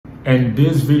In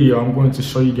this video, I'm going to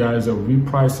show you guys a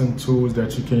repricing tools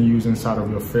that you can use inside of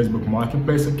your Facebook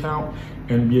Marketplace account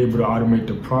and be able to automate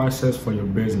the process for your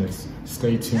business.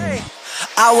 Stay tuned. Hey,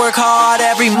 I work hard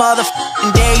every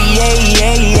motherfucking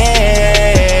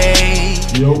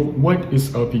day. Yo, what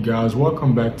is up, you guys?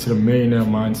 Welcome back to the Millionaire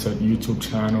Mindset YouTube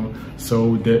channel.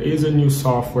 So there is a new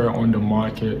software on the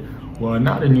market. Well,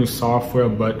 not a new software,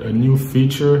 but a new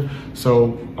feature.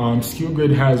 So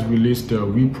SKUGrid has released the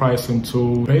repricing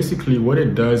tool. Basically, what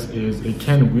it does is it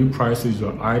can reprices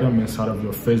your item inside of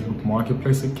your Facebook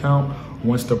Marketplace account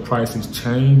once the price is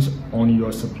changed on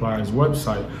your supplier's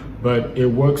website. But it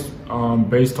works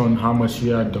based on how much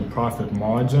you had the profit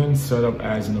margin set up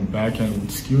as in the back end with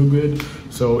SKUGrid.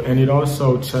 So, and it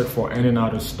also checks for in and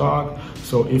out of stock.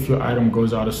 So if your item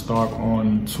goes out of stock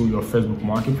onto your Facebook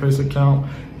Marketplace account,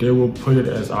 they will put it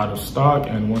as out of stock,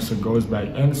 and once it goes back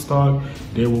in stock,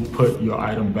 they will put your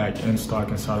item back in stock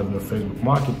inside of your Facebook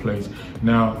Marketplace.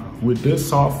 Now, with this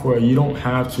software, you don't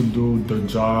have to do the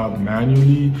job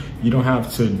manually. You don't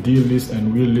have to delist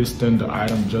and relist in the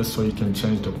item just so you can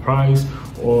change the price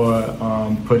or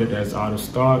put it as out of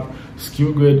stock.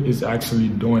 SKUGrid is actually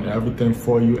doing everything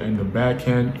for you in the back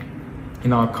end. You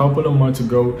know, a couple of months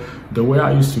ago, the way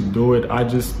I used to do it, I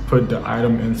just put the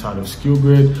item inside of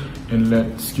SKUGrid and let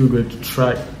SKUGrid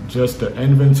track just the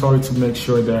inventory to make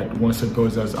sure that once it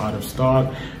goes as out of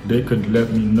stock, they could let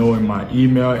me know in my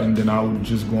email, and then I would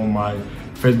just go on my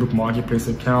Facebook Marketplace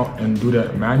account and do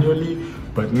that manually.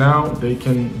 But now they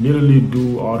can literally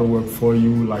do all the work for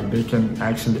you. Like, they can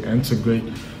actually integrate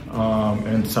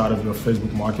inside of your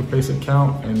Facebook Marketplace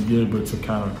account and be able to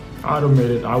kind of automate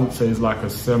it. I would say it's like a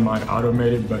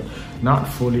semi-automated, but not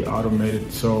fully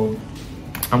automated. So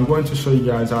I'm going to show you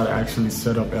guys how to actually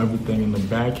set up everything in the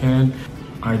back end.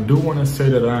 I do want to say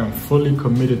that I am fully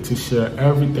committed to share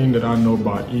everything that I know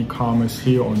about e-commerce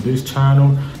here on this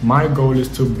channel. My goal is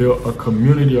to build a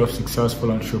community of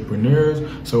successful entrepreneurs.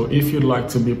 So if you'd like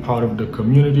to be part of the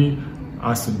community,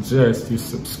 I suggest you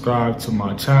subscribe to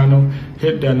my channel,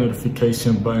 hit that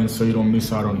notification button so you don't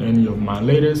miss out on any of my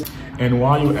latest. And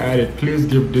while you're at it, please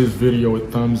give this video a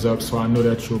thumbs up so I know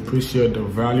that you appreciate the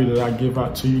value that I give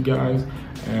out to you guys.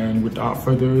 And without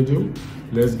further ado,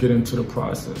 let's get into the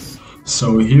process.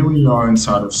 So here we are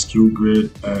inside of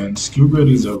SKUGrid, and SKUGrid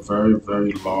is a very,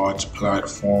 very large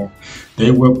platform.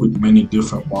 They work with many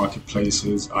different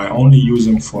marketplaces. I only use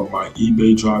them for my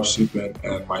eBay dropshipping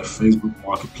and my Facebook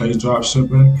Marketplace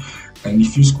dropshipping. And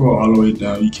if you scroll all the way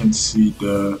down, you can see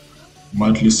the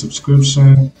monthly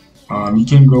subscription. You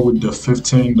can go with the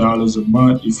 $15 a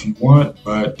month if you want,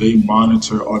 but they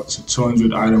monitor up to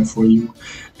 200 items for you.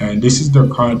 And this is the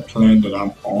current plan that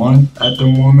I'm on at the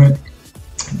moment.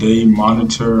 They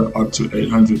monitor up to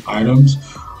 800 items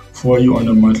for you on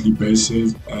a monthly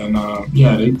basis. And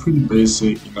yeah, they're pretty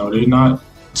basic. You know, they're not,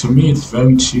 to me, it's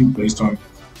very cheap based on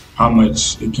how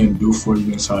much it can do for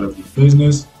you inside of your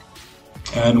business.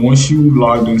 And once you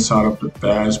log inside of the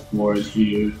dashboard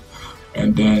here,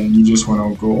 and then you just want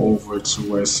to go over to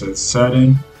where it says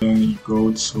setting, then you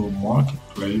go to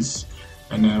marketplace,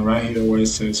 and then right here where it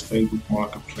says Facebook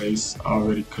Marketplace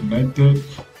already connected.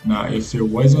 Now if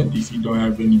you don't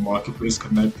have any marketplace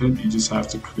connected, you just have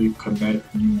to click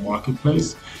connect new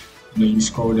marketplace, and then you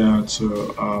scroll down to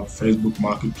Facebook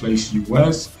Marketplace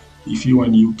US. If you're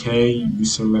in UK, you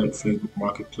select Facebook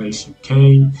Marketplace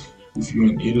UK. If you're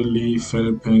in Italy,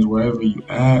 Philippines, wherever you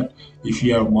at, if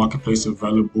you have marketplace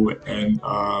available in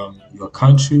your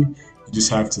country, you just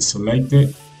have to select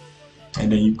it, and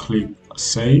then you click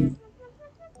save.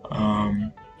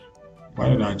 Why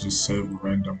did I just save a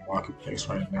random marketplace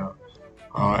right now?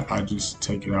 I just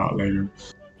take it out later.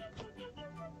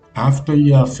 After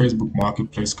you have Facebook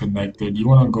Marketplace connected, you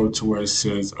want to go to where it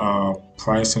says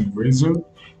price and result.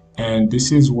 And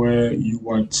this is where you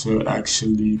want to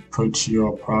actually put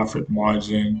your profit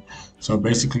margin. So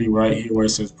basically right here where it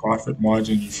says profit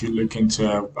margin, if you're looking to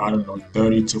have, I don't know,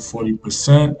 30 to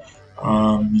 40%,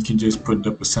 you can just put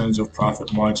the percentage of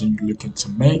profit margin you're looking to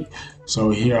make. So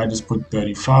here I just put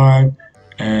 35,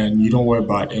 and you don't worry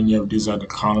about any of these other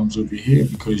columns over here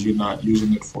because you're not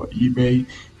using it for eBay.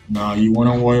 Now you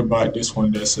want to worry about this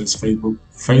one that says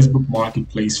Facebook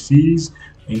Marketplace fees,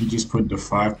 and you just put the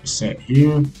 5%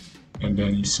 here, and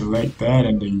then you select that,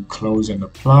 and then you close and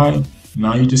apply.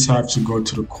 Now you just have to go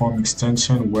to the Chrome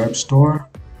extension web store,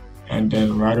 and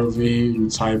then right over here you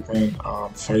type in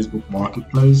Facebook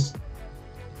Marketplace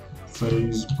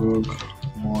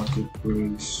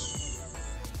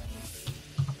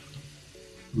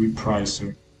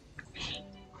Repricing,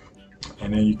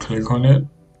 and then you click on it,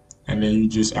 and then you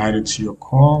just add it to your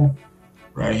Chrome.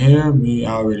 Right here, I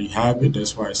already have it,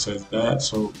 that's why it says that,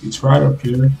 so it's right up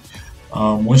here.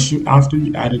 After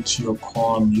you add it to your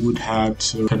COM, you would have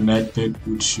to connect it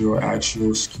with your actual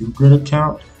SKUGrid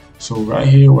account. So right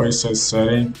here where it says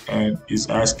setting and it's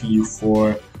asking you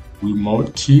for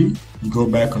remote key, you go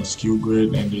back on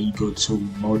SKUGrid and then you go to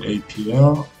remote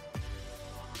APL,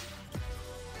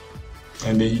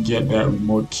 and then you get that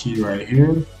remote key right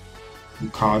here. You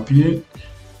copy it,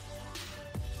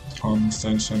 COM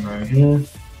extension right here,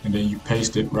 and then you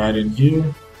paste it right in here,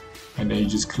 and then you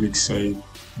just click save.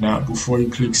 Now before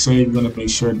you click save, you're gonna make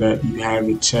sure that you have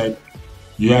it checked,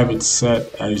 you have it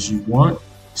set as you want.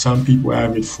 Some people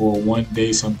have it for 1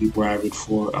 day, some people have it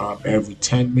for every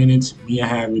 10 minutes. Me, I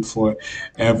have it for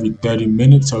every 30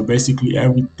 minutes. So basically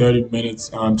every 30 minutes,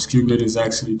 SKUGrid is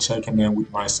actually checking in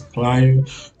with my supplier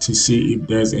to see if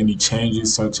there's any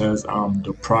changes, such as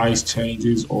the price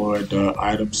changes or the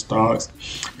item stocks,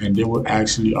 and they will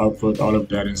actually upload all of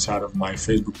that inside of my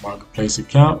Facebook Marketplace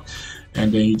account.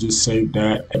 And then you just save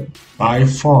that. By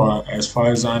far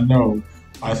as I know,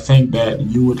 I think that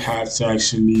you would have to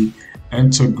actually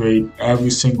integrate every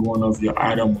single one of your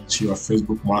items into your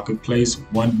Facebook Marketplace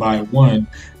one by one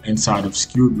inside of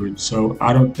SKUGrid. So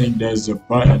I don't think there's a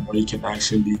button where you can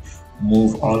actually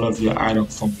move all of your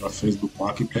items from your Facebook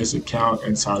Marketplace account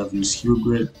inside of your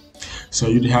SKUGrid. So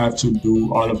you'd have to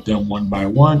do all of them one by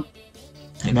one.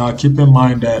 And now keep in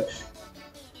mind that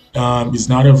it's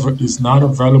not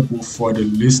available for the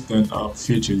listing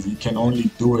features. You can only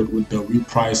do it with the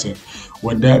repricing.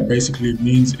 What that basically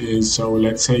means is, so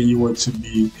let's say you were to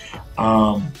be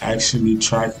actually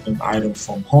tracking an item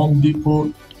from Home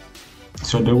Depot.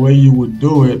 So the way you would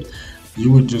do it,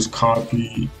 you would just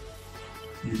copy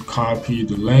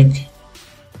the link.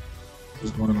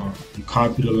 What's going on? You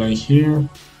copy the link here, and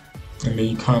then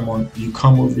you come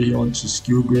over here onto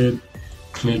SKUGrid,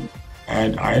 click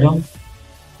add item.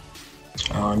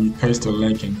 You paste the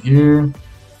link in here,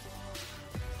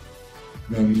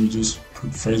 then you just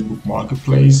put Facebook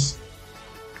Marketplace,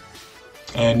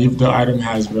 and if the item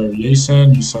has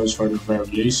variation, you search for the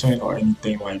variation or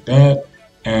anything like that,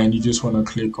 and you just want to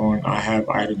click on I have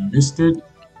item listed,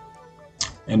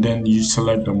 and then you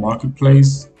select the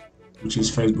marketplace, which is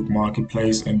Facebook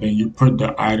Marketplace, and then you put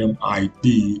the item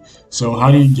ID. So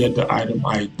how do you get the item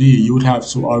ID? You would have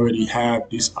to already have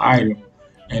this item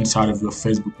inside of your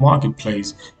Facebook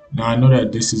Marketplace. Now I know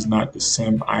that this is not the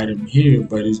same item here,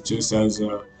 but it's just as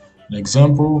an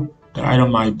example. The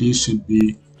item ID should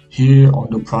be here on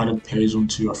the product page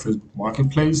onto your Facebook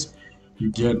Marketplace.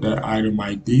 You get that item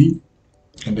ID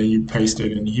and then you paste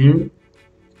it in here,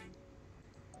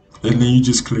 and then you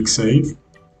just click save.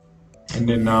 And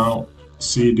then now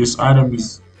see, this item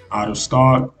is out of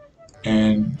stock,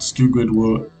 and SKUGrid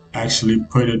will actually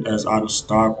put it as out of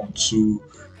stock onto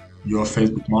your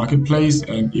Facebook Marketplace.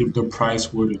 And if the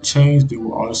price were to change, they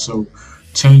will also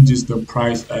changes the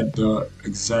price at the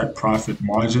exact profit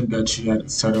margin that you had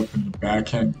set up in the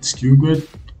backend SKUGrid.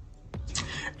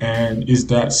 And it's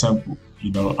that simple.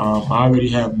 You know, I already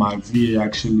have my VA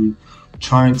actually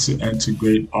trying to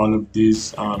integrate all of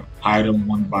these item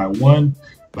one by one.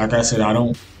 Like I said, I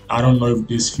don't know if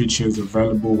this feature is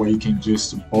available where you can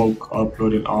just bulk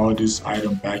upload all this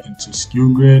item back into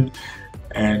SKUGrid.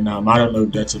 And I don't know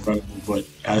if that's available, but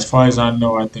as far as I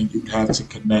know, I think you'd have to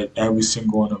connect every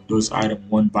single one of those items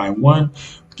one by one,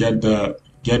 get the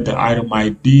item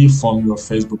ID from your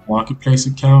Facebook Marketplace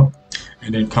account,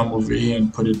 and then come over here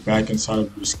and put it back inside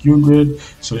of your SKUGrid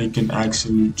so they can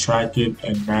actually track it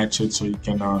and match it, so you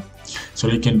can so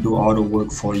they can do all the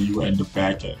work for you in the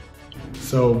back end.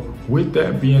 So with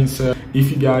that being said,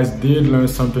 if you guys did learn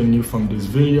something new from this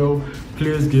video,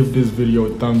 please give this video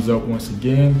a thumbs up once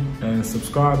again and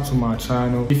subscribe to my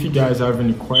channel. If you guys have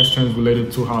any questions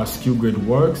related to how SKUGrid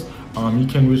works, you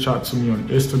can reach out to me on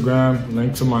Instagram.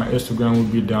 Link to my Instagram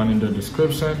will be down in the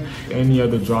description. Any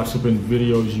other dropshipping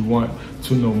videos you want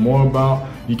to know more about,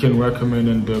 you can recommend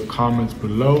in the comments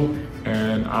below,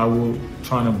 and I will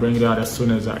try to bring that as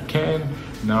soon as I can.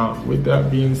 Now with that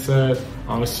being said,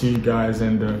 I'll see you guys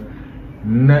in the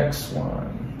next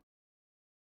one.